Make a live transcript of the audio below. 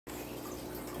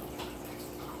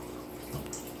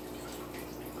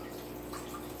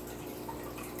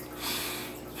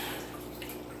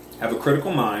have a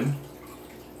critical mind,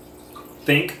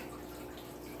 think,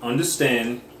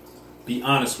 understand, be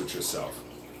honest with yourself.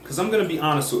 Because I'm going to be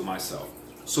honest with myself.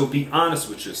 So be honest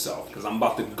with yourself. Because I'm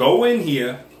about to go in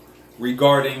here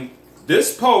regarding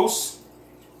this post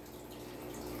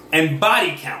and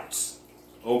body counts.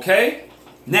 Okay?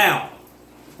 Now,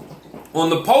 on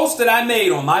the post that I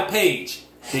made on my page,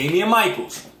 Damian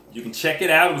Michaels, you can check it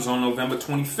out. It was on November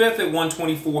 25th at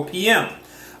 1:24 p.m.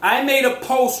 I made a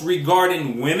post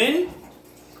regarding women,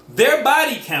 their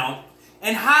body count,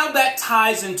 and how that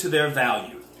ties into their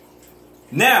value.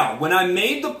 Now, when I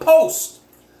made the post,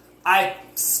 I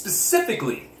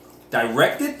specifically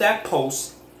directed that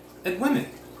post at women.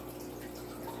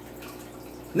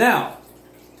 Now,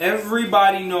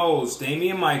 everybody knows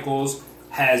Damian Michaels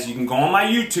has, you can go on my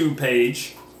YouTube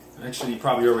page. Actually, you're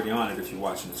probably already on it if you're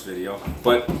watching this video.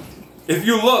 But if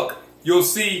you look, you'll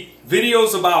see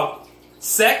videos about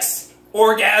sex,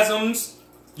 orgasms,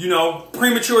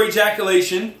 premature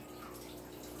ejaculation.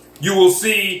 You will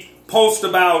see posts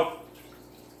about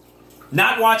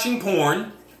not watching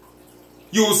porn.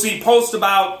 You will see posts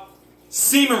about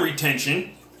semen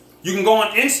retention. You can go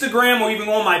on Instagram or even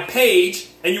go on my page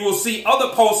and you will see other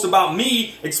posts about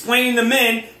me explaining to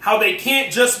men how they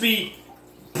can't just be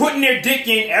putting their dick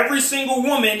in every single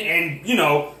woman and,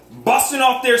 busting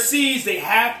off their seeds. They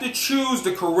have to choose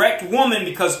the correct woman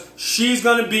because she's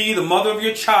going to be the mother of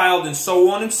your child and so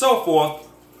on and so forth.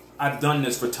 I've done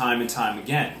this for time and time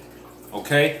again.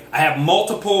 Okay? I have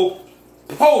multiple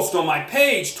posts on my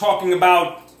page talking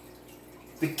about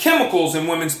the chemicals in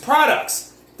women's products.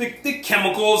 The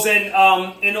chemicals in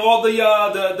all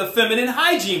the feminine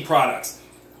hygiene products.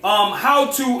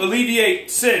 How to alleviate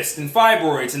cysts and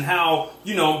fibroids and how,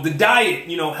 the diet,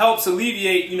 helps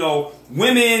alleviate,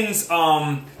 women's,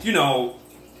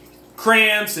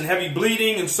 cramps and heavy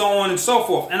bleeding and so on and so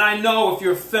forth. And I know if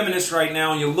you're a feminist right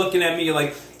now and you're looking at me, you're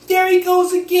like, there he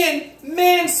goes again,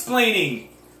 mansplaining.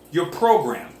 You're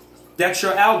programmed. That's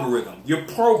your algorithm. You're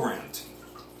programmed.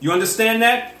 You understand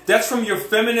that? That's from your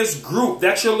feminist group.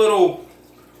 That's your little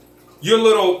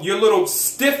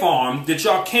stiff arm that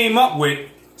y'all came up with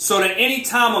so that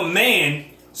anytime a man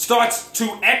starts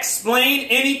to explain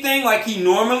anything like he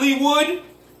normally would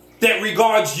that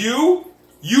regards you,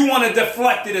 you want to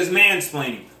deflect it as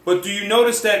mansplaining. But do you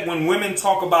notice that when women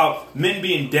talk about men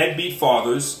being deadbeat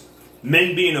fathers,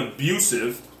 men being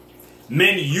abusive,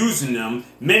 men using them,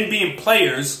 men being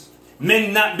players,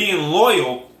 men not being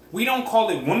loyal, we don't call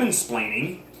it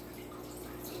womansplaining.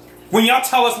 When y'all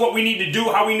tell us what we need to do,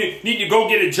 how we need to go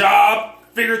get a job,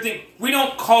 figure things, we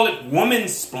don't call it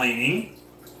womansplaining.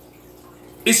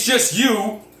 It's just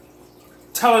you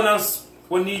telling us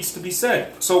what needs to be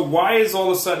said. So why is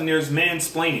all of a sudden there's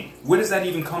mansplaining? Where does that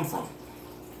even come from?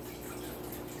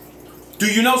 Do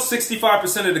you know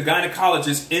 65% of the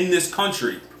gynecologists in this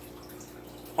country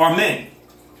are men?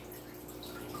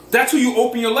 That's who you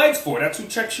open your legs for. That's who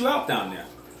checks you out down there.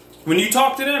 When you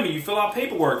talk to them and you fill out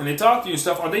paperwork and they talk to you and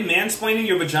stuff, are they mansplaining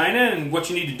your vagina and what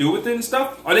you need to do with it and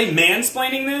stuff? Are they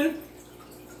mansplaining then?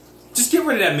 Just get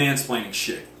rid of that mansplaining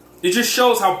shit. It just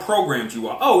shows how programmed you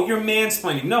are. Oh, you're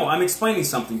mansplaining. No, I'm explaining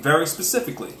something very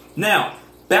specifically. Now,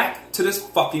 back to this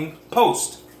fucking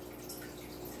post.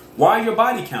 Why your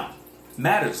body count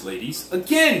matters, ladies.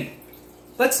 Again,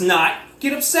 let's not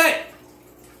get upset.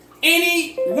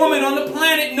 Any woman on the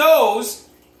planet knows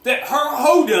that her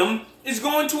hodom is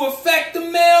going to affect the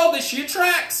male that she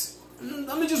attracts.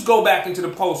 Let me just go back into the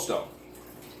post, though.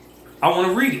 I want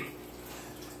to read it.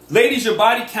 Ladies, your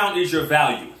body count is your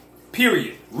value.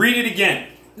 Period. Read it again.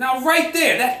 Now, right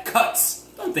there, that cuts.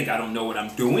 Don't think I don't know what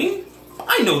I'm doing.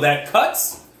 I know that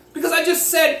cuts. Because I just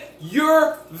said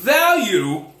your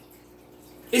value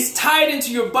is tied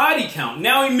into your body count.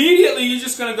 Now, immediately, you're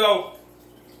just going to go,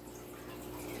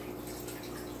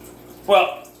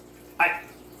 well,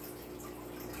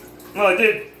 I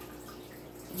did.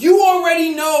 You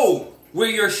already know where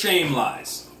your shame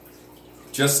lies.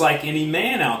 Just like any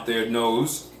man out there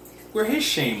knows where his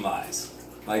shame lies.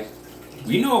 Like,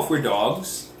 we know if we're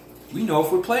dogs. We know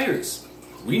if we're players.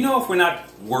 We know if we're not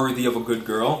worthy of a good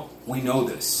girl. We know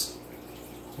this.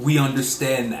 We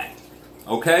understand that.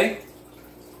 Okay?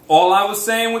 All I was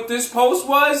saying with this post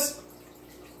was,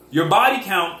 your body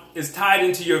count is tied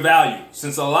into your value.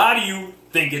 Since a lot of you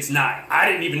think it's not. I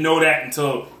didn't even know that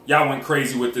until y'all went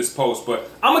crazy with this post. But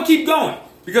I'm going to keep going.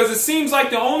 Because it seems like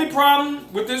the only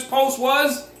problem with this post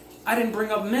was I didn't bring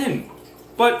up men.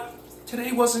 But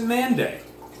today wasn't man day.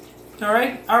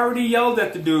 Alright? I already yelled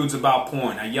at the dudes about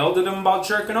porn. I yelled at them about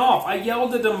jerking off. I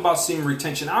yelled at them about semen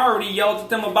retention. I already yelled at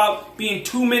them about being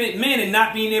 2-minute men and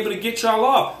not being able to get y'all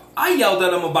off. I yelled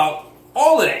at them about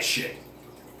all of that shit.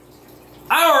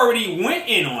 I already went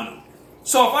in on them.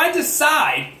 So if I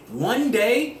decide one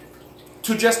day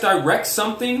to just direct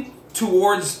something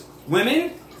towards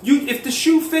women, if the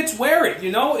shoe fits, wear it.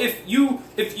 You know, if you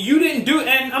didn't do it,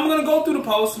 and I'm gonna go through the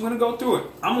post, I'm gonna go through it.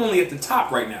 I'm only at the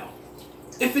top right now.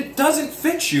 If it doesn't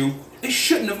fit you, it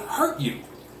shouldn't have hurt you.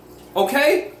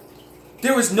 Okay?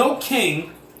 There is no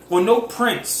king or no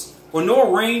prince or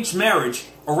no arranged marriage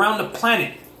around the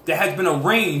planet that has been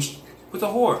arranged with a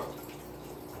whore.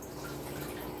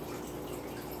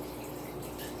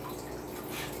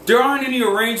 There aren't any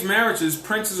arranged marriages,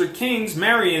 princes or kings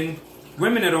marrying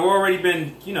women that have already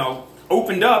been, you know,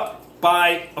 opened up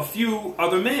by a few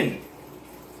other men.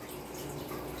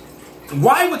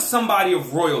 Why would somebody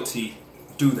of royalty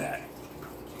do that?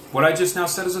 What I just now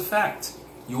said is a fact.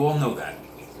 You all know that.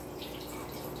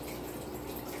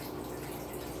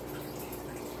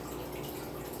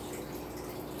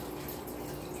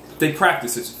 They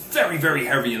practice it. It's very, very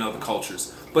heavy in other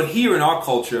cultures. But here in our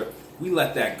culture, we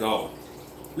let that go.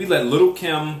 We let Lil'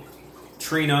 Kim,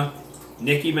 Trina,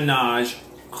 Nicki Minaj,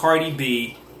 Cardi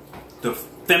B, the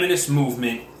feminist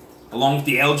movement, along with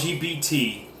the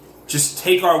LGBT, just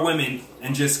take our women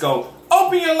and just go,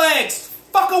 open your legs,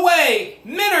 fuck away,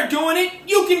 men are doing it,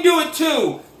 you can do it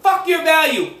too, fuck your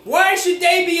value, why should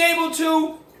they be able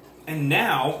to? And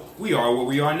now, we are what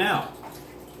we are now.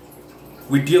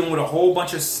 We're dealing with a whole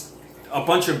bunch of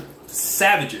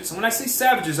savages. And when I say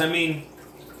savages, I mean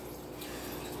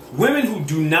women who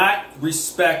do not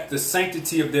respect the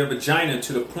sanctity of their vagina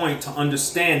to the point to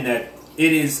understand that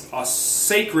it is a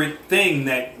sacred thing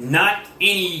that not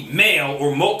any male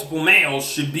or multiple males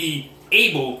should be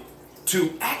able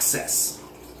to access.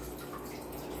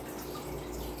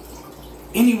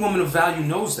 Any woman of value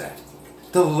knows that.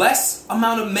 The less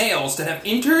amount of males that have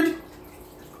entered,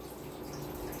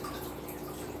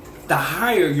 the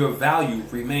higher your value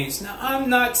remains. Now, I'm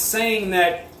not saying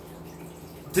that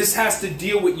this has to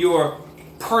deal with your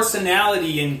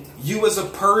personality and you as a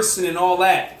person and all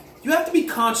that. You have to be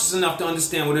conscious enough to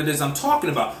understand what it is I'm talking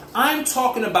about. I'm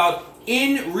talking about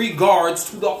in regards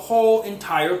to the whole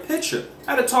entire picture.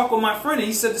 I had a talk with my friend and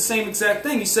he said the same exact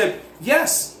thing. He said,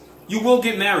 yes, you will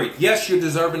get married. Yes, you're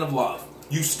deserving of love.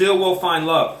 You still will find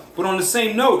love. But on the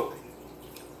same note,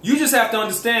 you just have to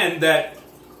understand that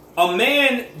a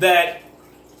man that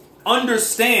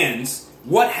understands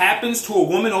what happens to a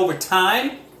woman over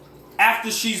time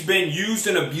after she's been used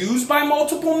and abused by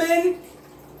multiple men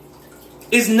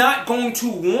is not going to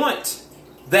want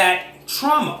that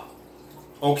trauma.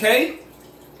 Okay?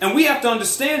 And we have to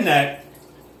understand that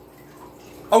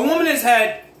a woman has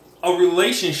had a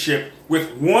relationship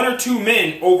with one or two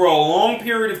men over a long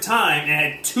period of time and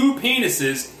had two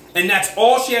penises, and that's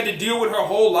all she had to deal with her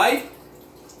whole life.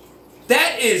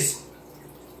 That is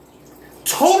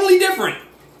totally different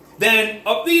than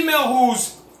a female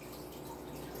who's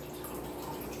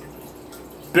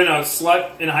been a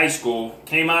slut in high school,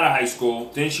 came out of high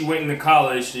school, then she went into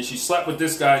college, then she slept with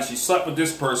this guy, she slept with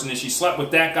this person, and she slept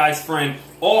with that guy's friend.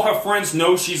 All her friends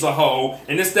know she's a hoe,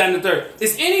 and this, that, and the third.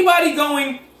 Is anybody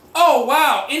going, oh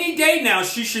wow, any day now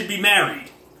she should be married?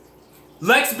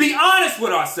 Let's be honest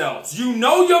with ourselves. You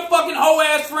know your fucking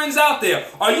hoe-ass friends out there.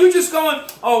 Are you just going,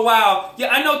 oh wow, yeah,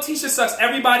 I know Tisha sucks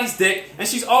everybody's dick, and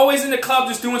she's always in the club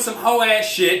just doing some hoe-ass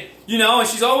shit, you know, and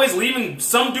she's always leaving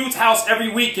some dude's house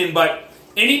every weekend, but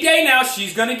any day now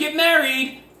she's gonna get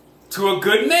married to a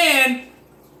good man.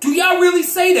 Do y'all really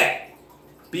say that?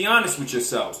 Be honest with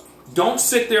yourselves. Don't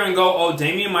sit there and go, oh,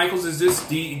 Damian Michaels is this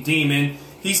demon.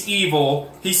 He's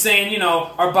evil. He's saying, you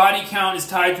know, our body count is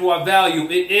tied to our value.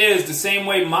 It is the same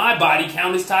way my body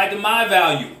count is tied to my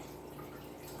value.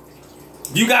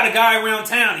 You got a guy around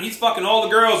town, he's fucking all the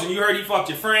girls, and you heard he fucked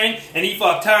your friend, and he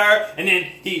fucked her, and then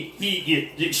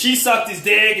she sucked his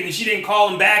dick, and she didn't call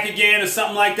him back again, or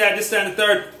something like that, this, that, and the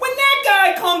third. When that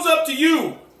guy comes up to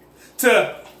you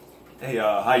to, hey,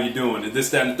 how you doing, and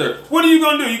this, that, and the third, what are you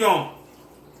gonna do? You going,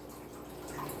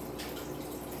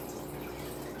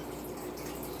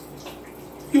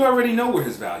 you already know where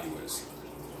his value is.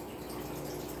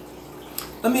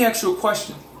 Let me ask you a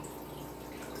question.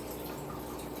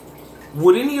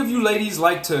 Would any of you ladies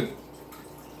like to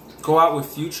go out with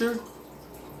Future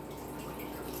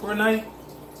for a night?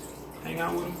 Hang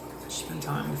out with him? Spend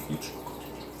time with Future?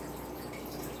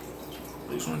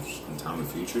 You just want to spend time with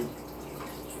Future?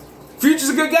 Future's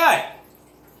a good guy,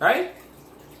 right?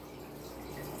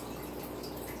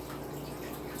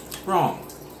 Wrong.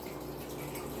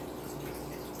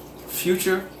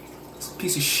 Future is a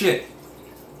piece of shit.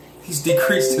 He's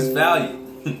decreased his value.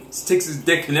 Sticks his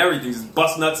dick in everything, his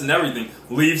bust nuts and everything,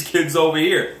 leaves kids over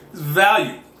here. His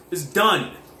value is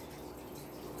done.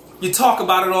 You talk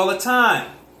about it all the time.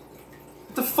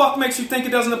 What the fuck makes you think it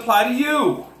doesn't apply to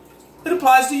you? It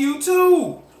applies to you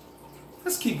too.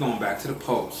 Let's keep going back to the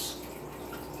post.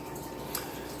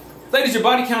 Ladies, your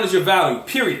body count is your value,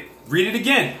 period. Read it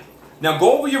again. Now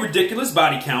go over your ridiculous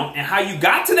body count and how you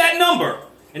got to that number.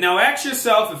 And now ask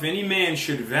yourself if any man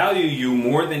should value you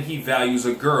more than he values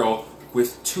a girl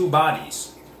with 2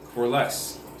 bodies or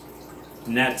less.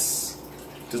 And how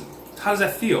does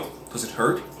that feel? Does it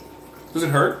hurt? Does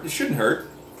it hurt? It shouldn't hurt.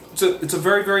 It's a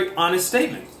very, very honest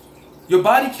statement. Your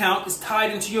body count is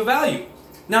tied into your value.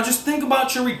 Now just think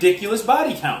about your ridiculous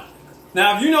body count.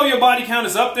 Now if you know your body count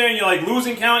is up there and you're like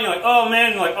losing count, you're like, oh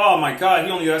man, you're like, oh my god,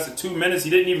 he only lasted 2 minutes, he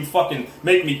didn't even fucking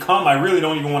make me come, I really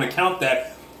don't even want to count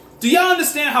that. Do y'all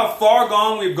understand how far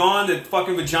gone we've gone that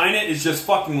fucking vagina is just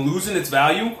fucking losing its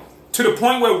value? To the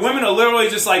point where women are literally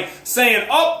just like saying,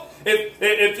 oh,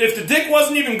 if the dick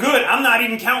wasn't even good, I'm not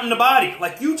even counting the body.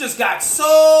 Like, you just got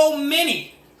so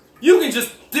many. You can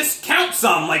just discount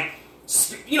some, like,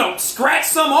 you know, scratch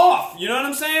some off. You know what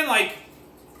I'm saying? Like,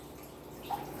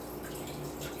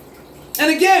 and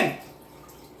again,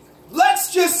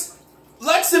 let's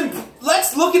look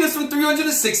at this from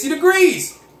 360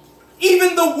 degrees.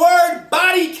 Even the word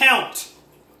body count.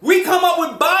 We come up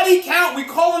with body count. We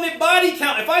calling it body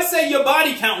count. If I say your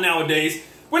body count nowadays,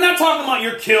 we're not talking about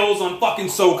your kills on fucking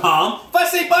SOCOM. If I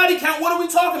say body count, what are we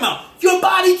talking about? Your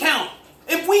body count.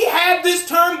 If we have this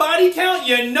term body count,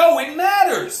 you know it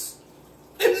matters.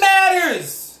 It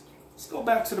matters. Let's go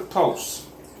back to the post.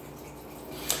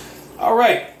 All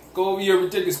right. Go over your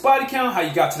ridiculous body count, how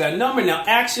you got to that number. Now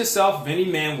ask yourself if any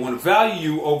man would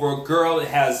value you over a girl that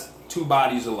has 2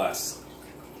 bodies or less.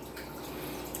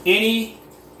 Any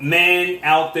man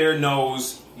out there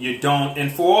knows you don't.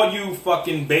 And for all you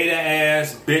fucking beta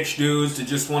ass bitch dudes that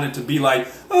just wanted to be like,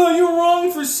 oh, you're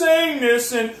wrong for saying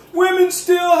this and women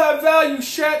still have value.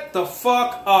 Shut the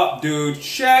fuck up, dude.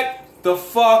 Shut the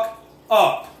fuck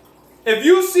up. If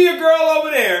you see a girl over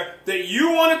there that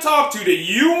you want to talk to, that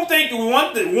you think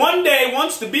that one day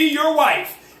wants to be your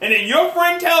wife, and then your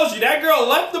friend tells you that girl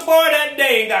left the bar that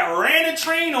day and got ran a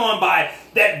train on by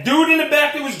that dude in the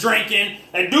back that was drinking,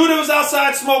 that dude that was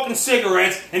outside smoking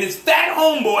cigarettes, and his fat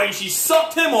homeboy, and she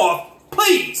sucked him off,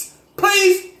 please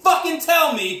fucking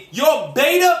tell me your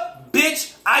beta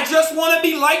bitch, I just want to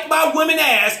be liked by women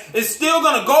ass is still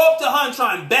going to go up to her and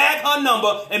try and bag her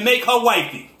number and make her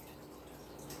wifey.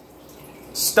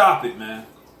 Stop it, man.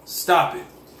 Stop it.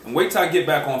 And wait till I get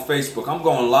back on Facebook. I'm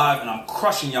going live and I'm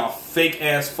crushing y'all fake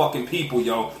ass fucking people,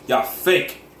 yo. Y'all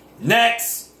fake.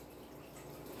 Next.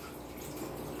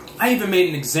 I even made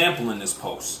an example in this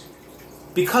post.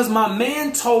 Because my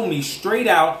man told me straight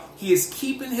out he is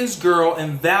keeping his girl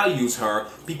and values her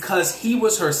because he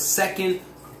was her second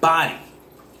body.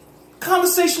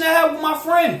 Conversation I had with my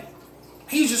friend.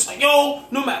 He's just like, yo,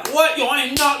 no matter what, yo, I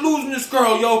ain't not losing this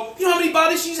girl, yo. You know how many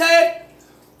bodies she's had?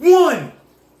 One.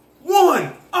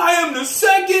 I am the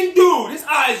second dude. His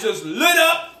eyes just lit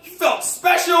up. He felt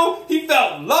special. He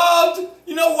felt loved.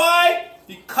 You know why?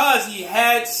 Because he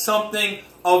had something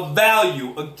of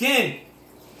value. Again,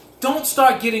 don't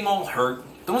start getting all hurt.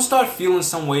 Don't start feeling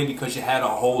some way because you had a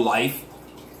whole life.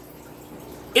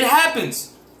 It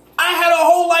happens. I had a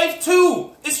whole life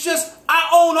too. It's just I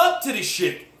own up to this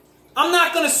shit. I'm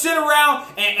not going to sit around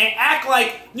and act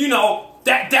like, you know,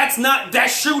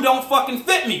 that shoe don't fucking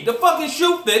fit me. The fucking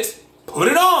shoe fits. Put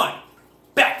it on.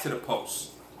 Back to the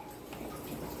post.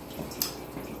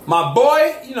 My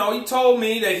boy, you know, he told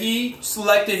me that he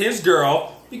selected his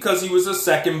girl because he was a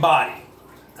second body.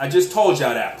 I just told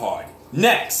y'all that part.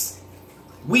 Next.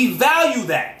 We value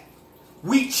that.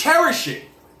 We cherish it.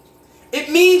 It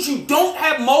means you don't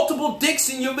have multiple dicks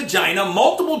in your vagina,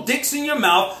 multiple dicks in your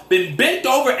mouth, been bent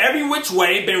over every which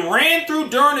way, been ran through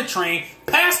during a train,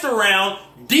 passed around,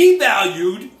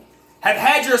 devalued, have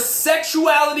had your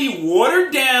sexuality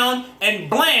watered down and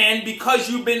bland because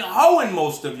you've been hoeing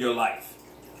most of your life.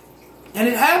 And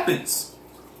it happens.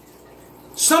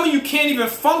 Some of you can't even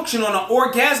function on an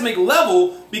orgasmic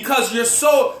level because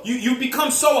you've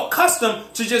become so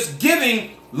accustomed to just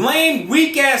giving lame,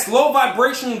 weak-ass,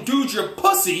 low-vibrational dudes your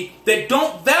pussy that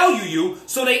don't value you,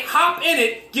 so they hop in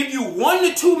it, give you 1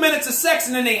 to 2 minutes of sex,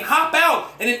 and then they hop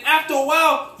out, and then after a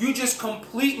while, you just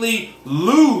completely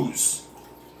lose.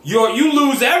 You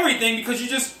lose everything because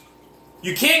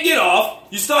you can't get off,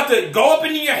 you start to go up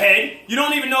into your head, you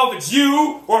don't even know if it's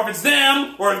you, or if it's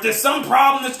them, or if there's some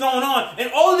problem that's going on,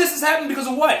 and all of this is happening because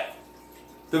of what?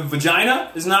 The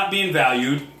vagina is not being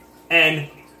valued, and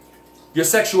your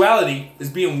sexuality is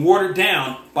being watered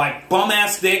down by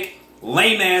bum-ass dick,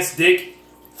 lame-ass dick,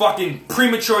 fucking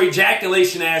premature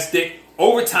ejaculation-ass dick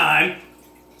over time,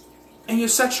 and your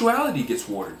sexuality gets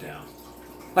watered down.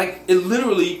 Like, it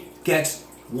literally gets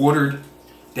watered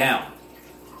down.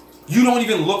 You don't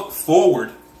even look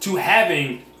forward to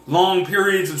having long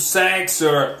periods of sex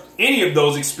or any of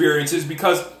those experiences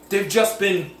because they've just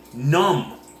been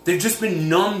numb. They've just been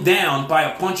numbed down by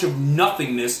a bunch of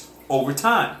nothingness over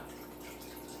time.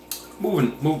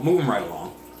 Moving right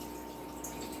along.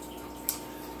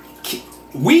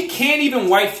 We can't even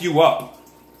wife you up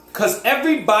because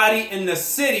everybody in the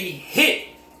city hit,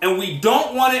 and we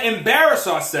don't want to embarrass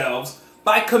ourselves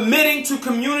by committing to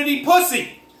community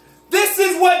pussy. This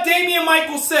is what Damian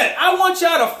Michaels said. I want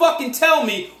y'all to fucking tell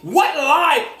me what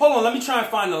lie. Hold on, let me try and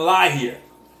find the lie here.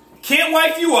 Can't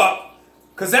wife you up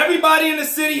because everybody in the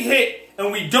city hit,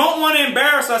 and we don't want to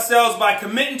embarrass ourselves by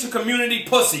committing to community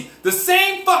pussy. The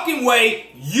same fucking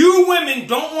way you women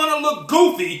don't want to look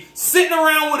goofy sitting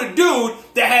around with a dude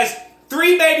that has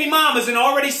 3 baby mamas and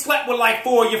already slept with like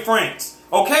 4 of your friends.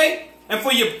 Okay? And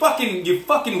for your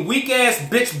fucking weak ass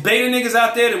bitch beta niggas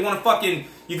out there that want to fucking,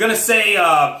 you're gonna say,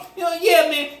 yeah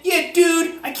man, yeah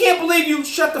dude, I can't believe you.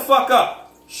 Shut the fuck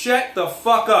up. Shut the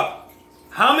fuck up.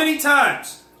 How many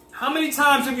times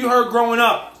have you heard growing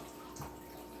up?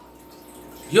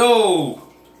 Yo,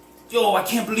 I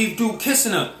can't believe dude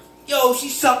kissing her. Yo, she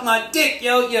sucked my dick.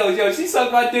 Yo, she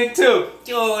sucked my dick too.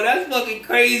 Yo, that's fucking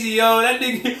crazy, yo. That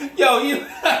nigga, yo, you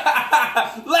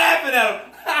laughing at him.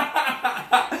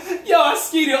 Yo, I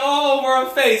skeeted all over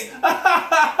her face.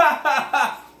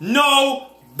 No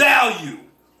value.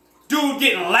 Dude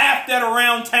getting laughed at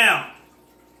around town.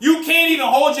 You can't even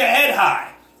hold your head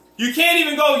high. You can't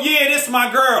even go, yeah, this is my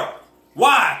girl.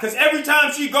 Why? Because every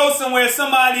time she goes somewhere,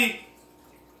 somebody...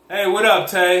 Hey, what up,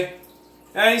 Tay?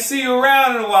 I ain't see you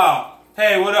around in a while.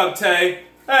 Hey, what up, Tay?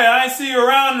 Hey, I ain't see you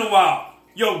around in a while.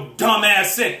 Yo, dumbass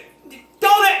sick.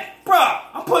 Don't act, bruh.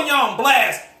 I'm putting y'all on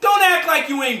blast. Don't act like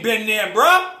you ain't been there,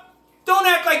 bruh. Don't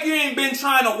act like you ain't been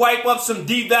trying to wipe up some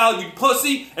devalued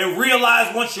pussy and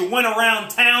realize once you went around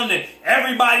town that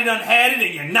everybody done had it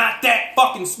and you're not that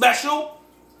fucking special.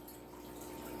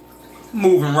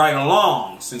 Moving right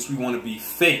along, since we want to be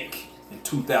fake. In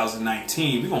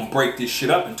 2019, we're going to break this shit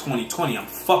up in 2020. I'm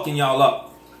fucking y'all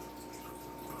up.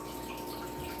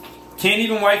 Can't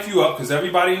even wife you up because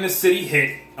everybody in the city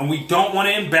hit, and we don't want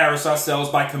to embarrass ourselves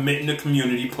by committing to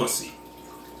community pussy.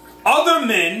 Other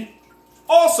men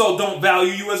also don't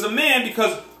value you as a man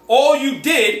because all you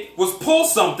did was pull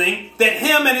something that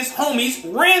him and his homies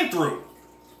ran through.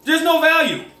 There's no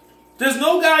value. There's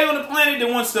no guy on the planet that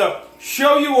wants to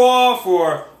show you off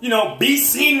or, be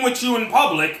seen with you in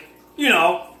public.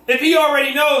 If he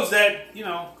already knows that,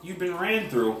 you've been ran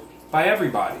through by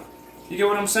everybody. You get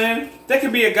what I'm saying? There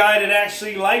could be a guy that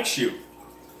actually likes you.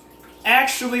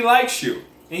 Actually likes you.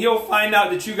 And he'll find out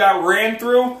that you got ran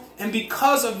through. And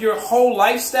because of your whole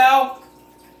lifestyle,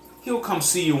 he'll come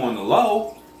see you on the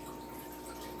low.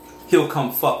 He'll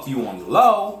come fuck you on the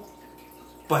low.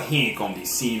 But he ain't gonna be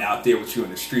seen out there with you in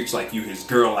the streets like you his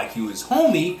girl, like you his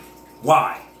homie.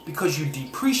 Why? Because you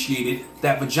depreciated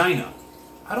that vagina.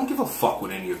 I don't give a fuck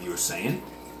what any of you are saying.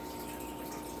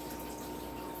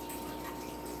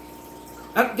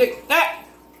 I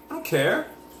don't care.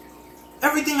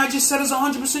 Everything I just said is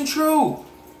 100% true.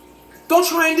 Don't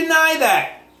try and deny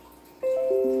that.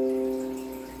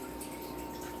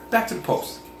 Back to the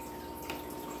post.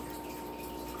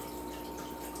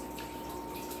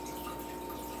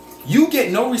 You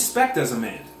get no respect as a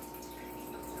man.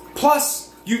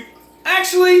 Plus,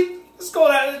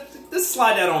 let's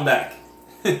slide that on back.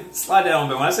 Slide that on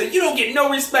back. When I say you don't get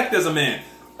no respect as a man,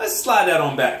 let's slide that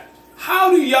on back. How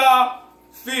do y'all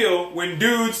feel when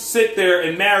dudes sit there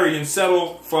and marry and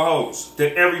settle for hoes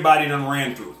that everybody done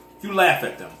ran through? You laugh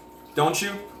at them, don't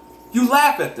you? You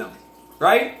laugh at them,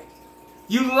 right?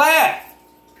 You laugh.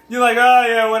 You're like, oh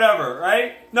yeah, whatever,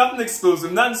 right? Nothing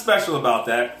exclusive, nothing special about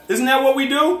that. Isn't that what we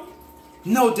do?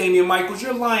 No, Damian Michaels,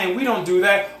 you're lying. We don't do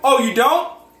that. Oh, you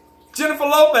don't? Jennifer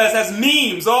Lopez has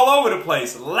memes all over the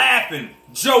place, laughing,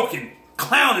 joking,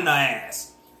 clowning her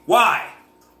ass. Why?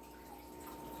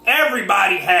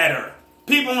 Everybody had her.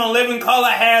 People on Living Color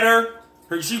had her.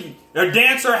 Her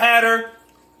dancer had her.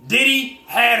 Diddy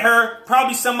had her.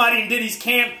 Probably somebody in Diddy's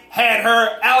camp had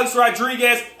her. Alex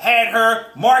Rodriguez had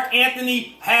her. Mark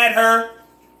Anthony had her.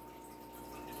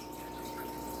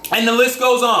 And the list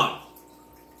goes on.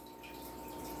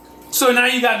 So now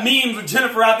you got memes with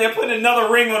Jennifer out there putting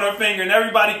another ring on her finger and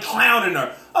everybody clowning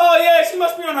her. Oh yeah, she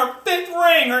must be on her 5th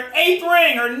ring, her 8th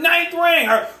ring, her 9th ring,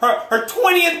 her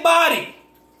 20th body.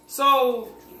 So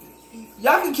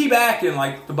y'all can keep acting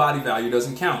like the body value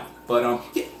doesn't count. But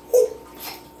yeah.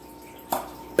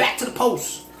 Back to the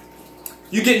post.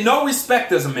 You get no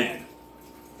respect as a man.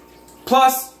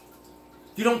 Plus,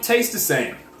 you don't taste the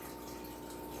same.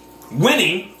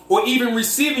 Winning or even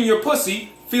receiving your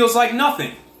pussy feels like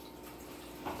nothing.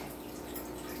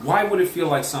 Why would it feel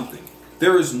like something?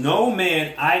 There is no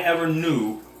man I ever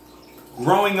knew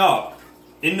growing up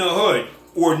in the hood,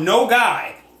 or no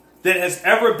guy that has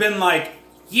ever been like,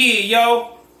 yeah,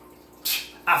 yo,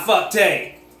 I fucked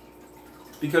Tay.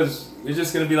 Because it's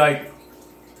just going to be like,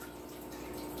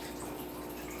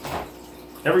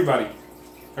 everybody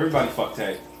fucked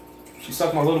Tay. She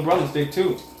sucked my little brother's dick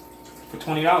too, for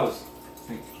 $20.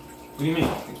 What do you mean?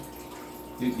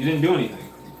 You didn't do anything.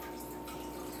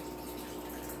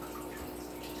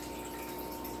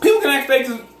 People can act fake as,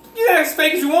 you can act as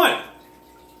fake as you want.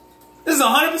 This is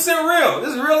 100% real.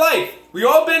 This is real life. We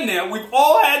all been there. We've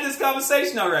all had this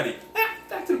conversation already.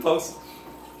 Back to the post.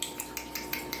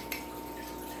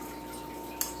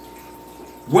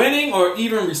 Winning or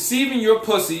even receiving your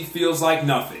pussy feels like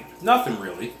nothing. Nothing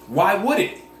really. Why would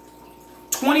it?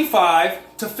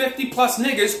 25 to 50 plus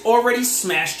niggas already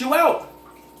smashed you out.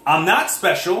 I'm not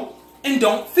special and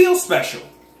don't feel special.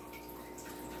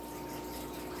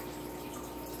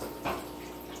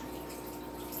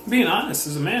 Being honest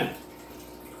as a man.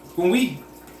 When we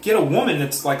get a woman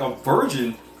that's like a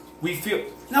virgin, we feel...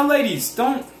 Now ladies,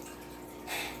 don't...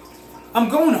 I'm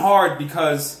going hard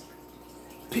because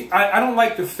I don't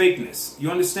like the fakeness. You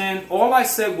understand? All I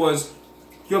said was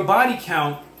your body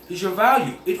count is your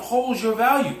value. It holds your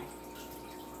value.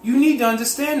 You need to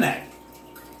understand that.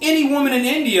 Any woman in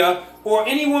India or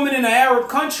any woman in an Arab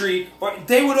country, or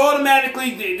they would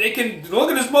automatically, they can look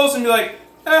at this post and be like,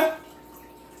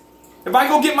 if I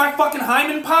go get my fucking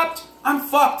hymen popped, I'm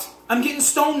fucked. I'm getting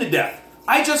stoned to death.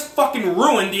 I just fucking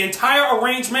ruined the entire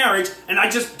arranged marriage, and I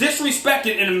just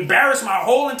disrespected and embarrassed my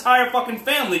whole entire fucking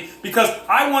family because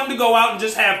I wanted to go out and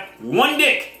just have one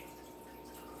dick.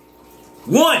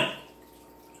 One.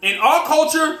 In our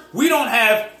culture, we don't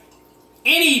have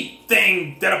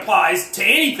anything that applies to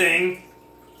anything,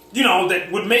 you know,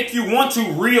 that would make you want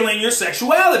to reel in your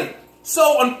sexuality.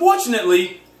 So,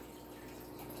 unfortunately,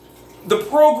 the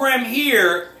program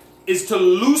here is to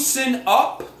loosen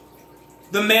up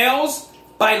the males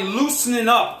by loosening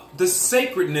up the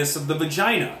sacredness of the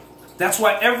vagina. That's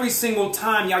why every single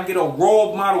time y'all get a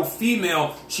role model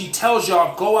female, she tells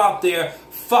y'all, go out there,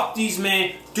 fuck these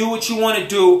men, do what you want to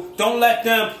do, don't let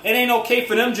them, it ain't okay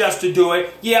for them just to do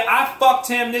it. Yeah, I fucked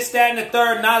him, this, that, and the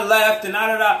third, and I left, and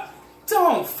da-da-da.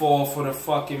 Don't fall for the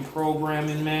fucking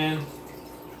programming, man.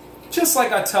 Just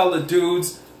like I tell the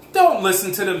dudes, don't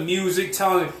listen to the music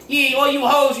telling them, yeah, all you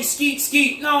hoes, you skeet,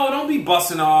 skeet. No, don't be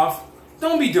busting off.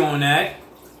 Don't be doing that.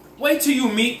 Wait till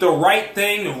you meet the right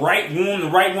thing, the right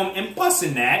woman, and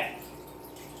busting that.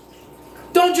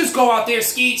 Don't just go out there,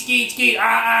 skeet, skeet, skeet,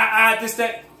 this,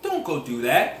 that. Don't go do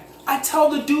that. I tell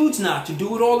the dudes not to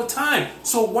do it all the time.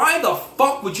 So why the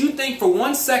fuck would you think for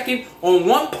 1 second on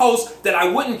one post that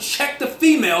I wouldn't check the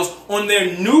females on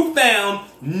their newfound,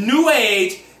 new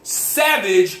age,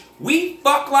 savage, we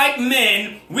fuck like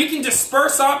men, we can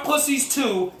disperse our pussies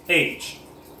too age?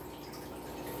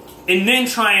 And then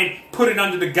try and put it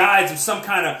under the guise of some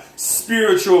kind of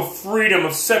spiritual freedom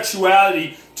of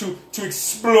sexuality to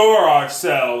explore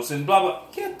ourselves and blah, blah.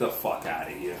 Get the fuck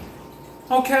out of here.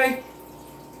 Okay?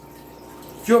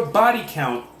 Your body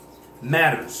count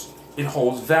matters. It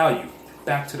holds value.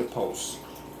 Back to the post.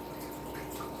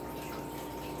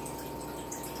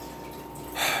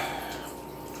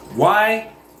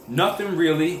 Why? Nothing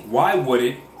really. Why would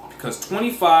it? Because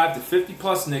 25 to 50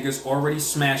 plus niggas already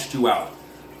smashed you out.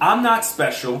 I'm not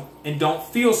special and don't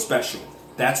feel special.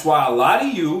 That's why a lot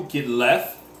of you get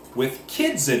left with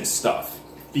kids and stuff.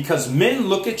 Because men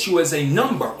look at you as a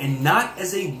number and not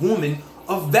as a woman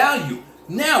of value.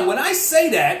 Now, when I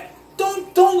say that,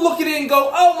 don't look at it and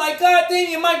go, oh my God,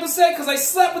 Damian Michael said, because I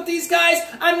slept with these guys,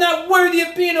 I'm not worthy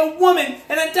of being a woman.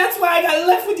 And that's why I got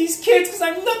left with these kids, because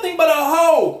I'm nothing but a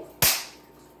hoe.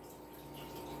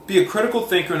 Be a critical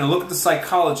thinker and look at the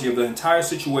psychology of the entire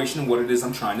situation and what it is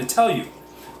I'm trying to tell you.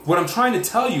 What I'm trying to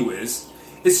tell you is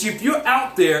if you're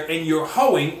out there and you're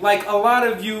hoeing, like a lot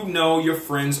of you know your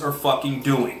friends are fucking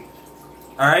doing.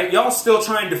 Alright? Y'all still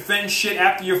trying to defend shit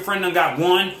after your friend done got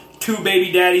 1, 2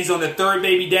 baby daddies on the 3rd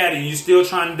baby daddy and you still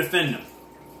trying to defend them.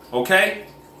 Okay?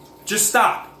 Just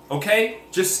stop. Okay?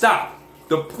 Just stop.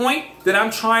 The point that I'm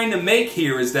trying to make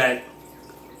here is that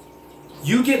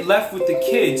you get left with the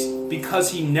kids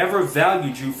because he never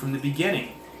valued you from the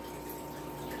beginning.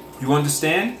 You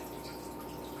understand?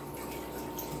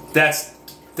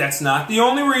 That's not the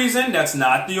only reason, that's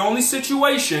not the only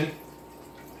situation,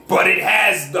 but it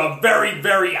has a very,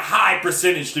 very high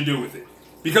percentage to do with it.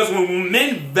 Because when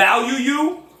men value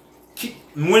you,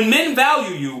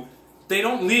 they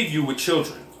don't leave you with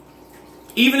children.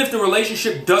 Even if the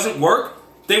relationship doesn't work,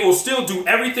 they will still do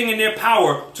everything in their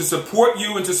power to support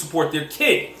you and to support their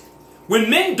kid. When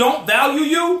men don't value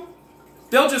you,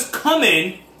 they'll just come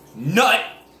in, nut,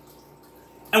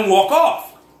 and walk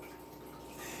off.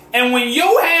 And when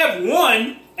you have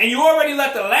one, and you already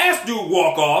let the last dude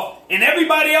walk off, and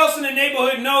everybody else in the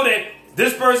neighborhood know that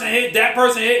this person hit, that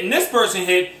person hit, and this person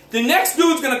hit, the next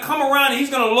dude's going to come around and he's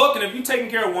going to look, and if you're taking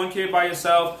care of one kid by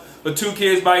yourself, or two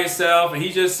kids by yourself, and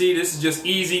he just see this is just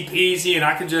easy peasy, and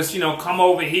I can just, come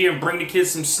over here and bring the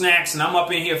kids some snacks, and I'm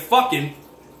up in here fucking,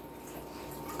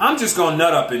 I'm just going to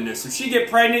nut up in this. If she get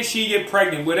pregnant, she get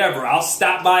pregnant, whatever. I'll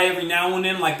stop by every now and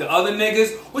then like the other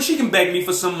niggas, or she can beg me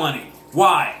for some money.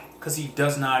 Why? Because he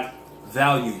does not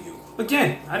value you.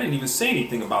 Again, I didn't even say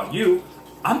anything about you.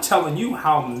 I'm telling you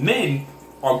how men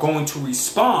are going to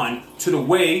respond to the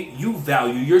way you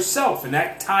value yourself. And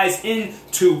that ties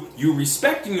into you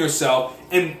respecting yourself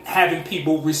and having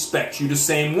people respect you the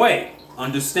same way.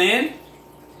 Understand?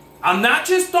 I'm not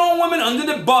just throwing women under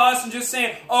the bus and just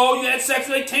saying, oh, you had sex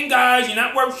with like 10 guys, you're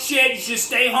not worth shit, you should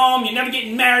stay home, you're never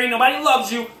getting married, nobody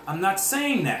loves you. I'm not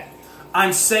saying that.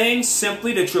 I'm saying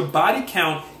simply that your body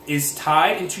count is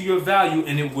tied into your value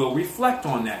and it will reflect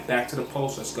on that. Back to the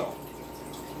post, let's go.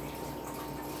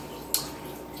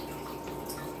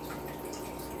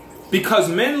 Because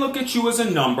men look at you as a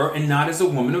number and not as a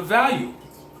woman of value.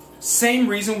 Same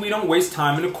reason we don't waste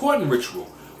time in a courting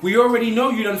ritual. We already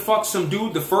know you done fucked some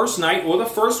dude the first night or the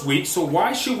first week, so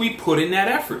why should we put in that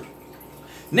effort?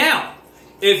 Now,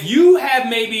 if you have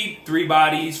maybe 3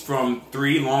 bodies from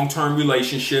 3 long-term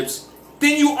relationships,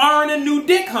 then you aren't a new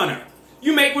dick hunter.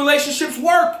 You make relationships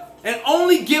work and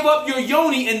only give up your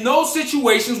yoni in those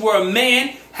situations where a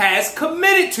man has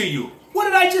committed to you. What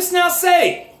did I just now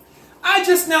say? I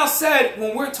just now said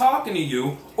when we're talking to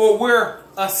you or we're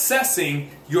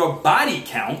assessing your body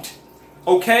count,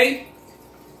 okay,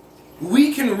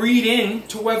 we can read in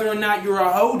to whether or not you're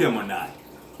a hoedem or not.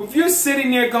 If you're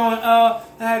sitting there going, oh,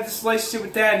 I had this relationship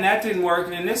with that and that didn't work,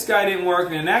 and then this guy didn't work,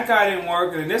 and then that guy didn't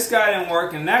work, and then this guy didn't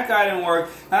work, and that guy didn't work,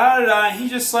 he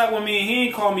just slept with me and he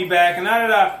ain't called me back, and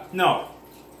no.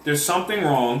 There's something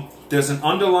wrong. There's an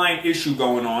underlying issue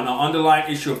going on, an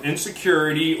underlying issue of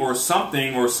insecurity or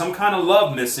something, or some kind of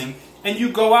love missing, and you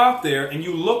go out there and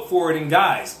you look for it in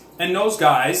guys. And those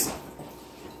guys,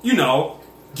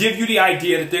 give you the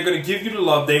idea that they're going to give you the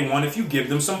love they want if you give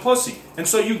them some pussy. And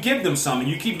so you give them some, and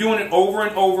you keep doing it over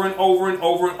and over and over and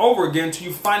over and over again until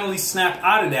you finally snap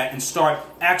out of that and start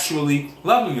actually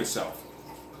loving yourself.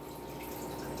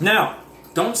 Now,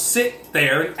 don't sit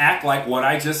there and act like what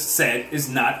I just said is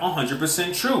not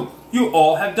 100% true. You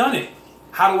all have done it.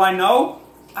 How do I know?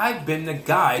 I've been the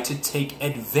guy to take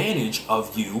advantage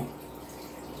of you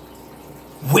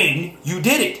when you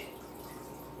did it.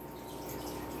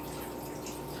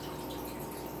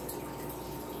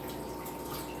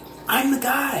 I'm the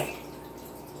guy.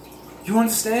 You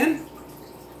understand?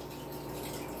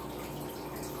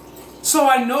 So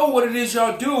I know what it is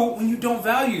y'all do when you don't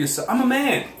value yourself. I'm a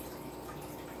man.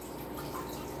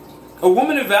 A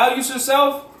woman that values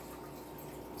herself,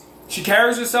 she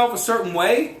carries herself a certain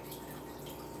way,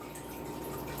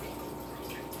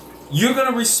 you're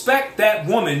going to respect that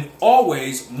woman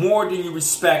always more than you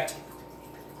respect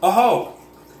a hoe.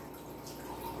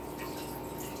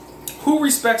 Who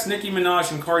respects Nicki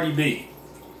Minaj and Cardi B?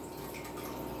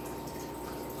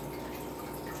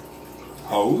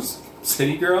 Hoes?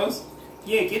 City girls?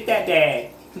 Yeah, get that dad.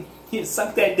 Yeah,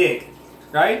 suck that dick.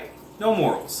 Right? No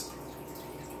morals.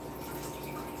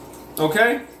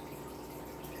 Okay?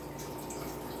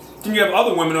 Then you have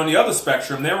other women on the other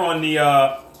spectrum. They're on the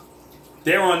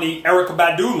Erykah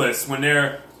Badu list when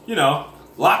they're,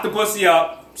 lock the pussy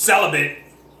up, celibate,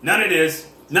 none of this,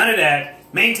 none of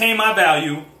that, maintain my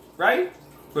value. Right?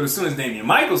 But as soon as Damian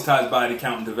Michaels ties body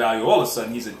count into value, all of a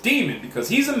sudden he's a demon because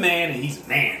he's a man and he's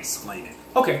mansplaining.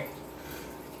 Okay,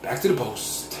 back to the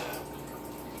post.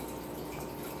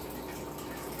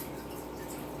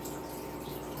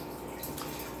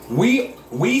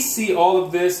 We see all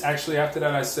of this. Actually, after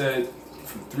that I said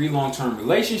from 3 long-term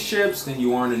relationships, then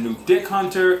you aren't a new dick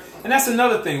hunter. And that's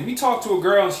another thing. We talk to a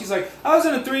girl and she's like, I was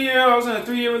in a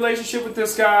 3-year relationship with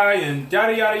this guy, and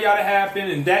yada yada yada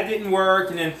happened, and that didn't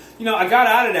work, and then I got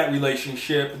out of that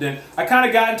relationship, then I kind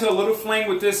of got into a little fling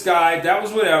with this guy, that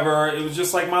was whatever, it was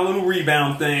just like my little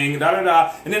rebound thing, da da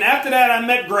da, and then after that I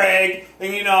met Greg,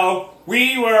 and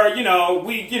we were,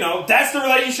 that's the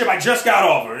relationship I just got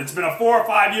over. It's been a 4 or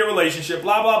 5 year relationship,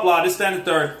 blah blah blah, this, that, and the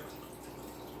third.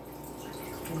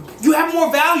 You have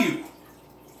more value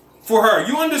for her.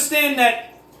 You understand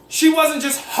that she wasn't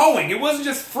just hoeing. It wasn't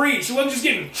just free. She wasn't just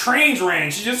getting trains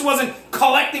ran. She just wasn't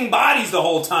collecting bodies the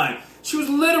whole time. She was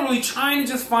literally trying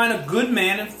to just find a good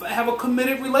man and have a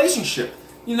committed relationship.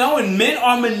 You know, and men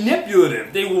are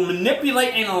manipulative. They will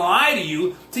manipulate and lie to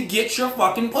you to get your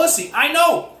fucking pussy. I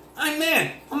know. I'm a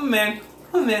man. I'm a man.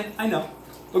 I'm a man. I know.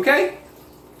 Okay?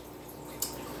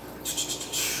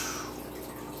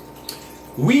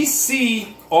 We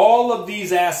see all of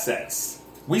these assets.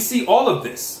 We see all of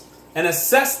this and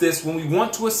assess this when we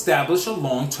want to establish a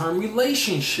long-term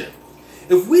relationship.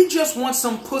 If we just want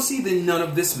some pussy, then none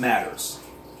of this matters.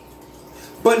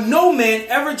 But no man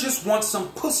ever just wants some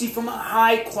pussy from a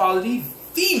high-quality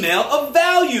female of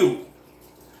value.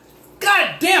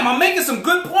 God damn, I'm making some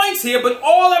good points here, but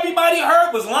all everybody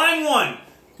heard was line 1.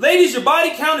 Ladies, your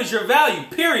body count is your value,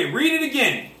 period. Read it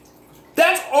again.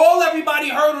 That's all everybody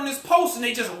heard on this post, and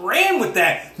they just ran with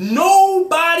that.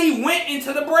 Nobody went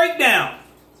into the breakdown.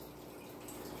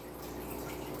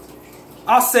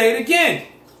 I'll say it again.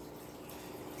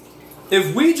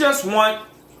 If we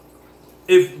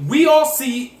all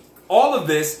see all of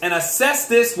this and assess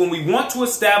this when we want to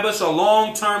establish a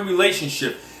long-term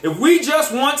relationship, if we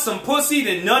just want some pussy,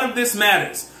 then none of this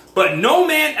matters. But no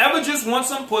man ever just wants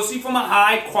some pussy from a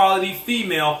high-quality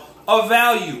female of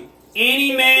value.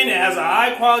 Any man that has a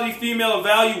high-quality female of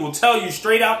value will tell you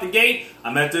straight out the gate,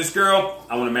 I met this girl,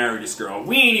 I want to marry this girl.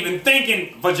 We ain't even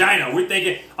thinking vagina. We're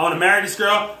thinking, I want to marry this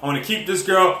girl, I want to keep this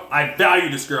girl, I value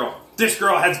this girl. This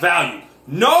girl has value.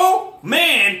 No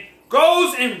man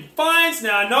goes and finds,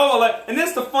 now I know, and this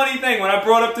is the funny thing, when I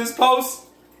brought up this post,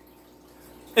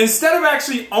 instead of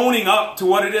actually owning up to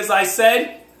what it is I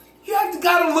said, you have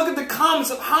got to look at the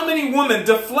comments of how many women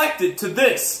deflected to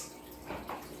this.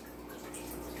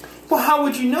 Well, how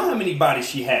would you know how many bodies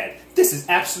she had? This is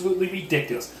absolutely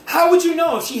ridiculous. How would you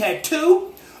know if she had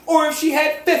 2 or if she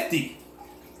had 50?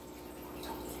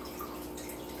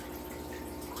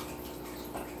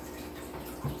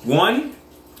 One,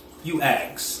 you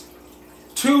ask.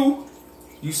 2,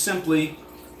 you simply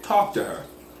talk to her.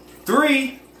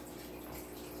 3,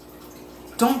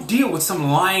 don't deal with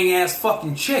some lying ass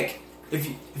fucking chick. If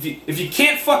you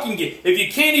can't fucking if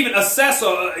you can't even assess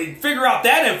or figure out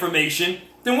that information,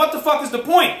 then what the fuck is the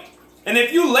point? And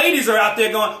if you ladies are out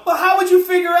there going, well, how would you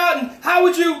figure out and how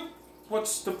would you?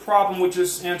 What's the problem with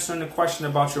just answering the question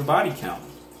about your body count?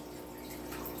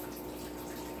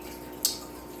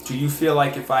 Do you feel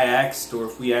like if I asked or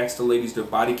if we asked the ladies their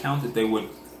body count that they would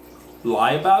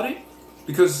lie about it?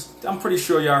 Because I'm pretty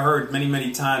sure y'all heard many,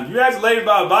 many times, you ask a lady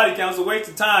about a body count, it's a waste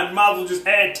of time. You might as well just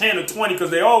add 10 or 20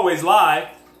 because they always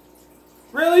lie.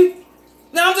 Really?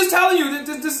 Now I'm just telling you,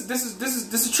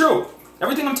 this is true.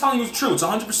 Everything I'm telling you is true. It's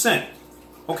 100%.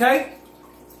 Okay?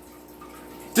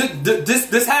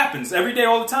 This happens every day,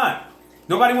 all the time.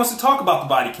 Nobody wants to talk about the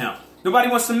body count. Nobody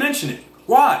wants to mention it.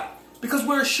 Why? Because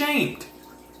we're ashamed.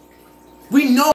 We know